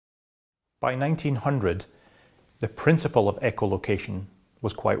By 1900, the principle of echolocation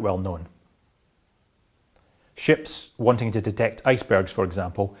was quite well known. Ships wanting to detect icebergs, for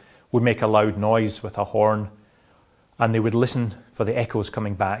example, would make a loud noise with a horn, and they would listen for the echoes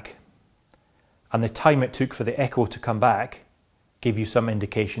coming back. And the time it took for the echo to come back gave you some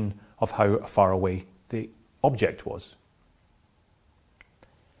indication of how far away the object was.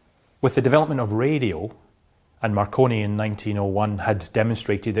 With the development of radio, and Marconi in 1901 had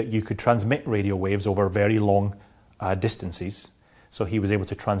demonstrated that you could transmit radio waves over very long distances, so he was able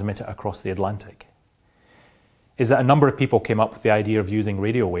to transmit it across the Atlantic, is that a number of people came up with the idea of using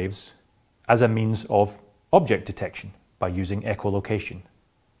radio waves as a means of object detection by using echolocation.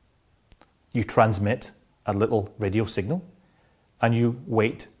 You transmit a little radio signal and you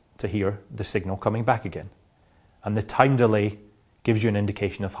wait to hear the signal coming back again. And the time delay gives you an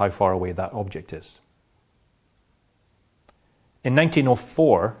indication of how far away that object is. In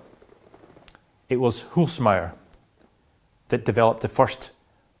 1904, it was Hulsmeyer that developed the first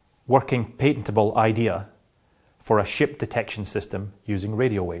working patentable idea for a ship detection system using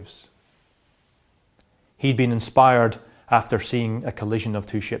radio waves. He'd been inspired after seeing a collision of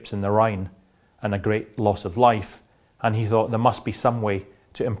two ships in the Rhine and a great loss of life, and he thought there must be some way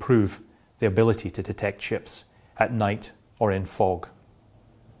to improve the ability to detect ships at night or in fog.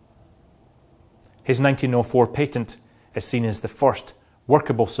 His 1904 patent is seen as the first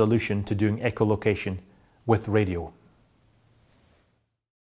workable solution to doing echolocation with radio.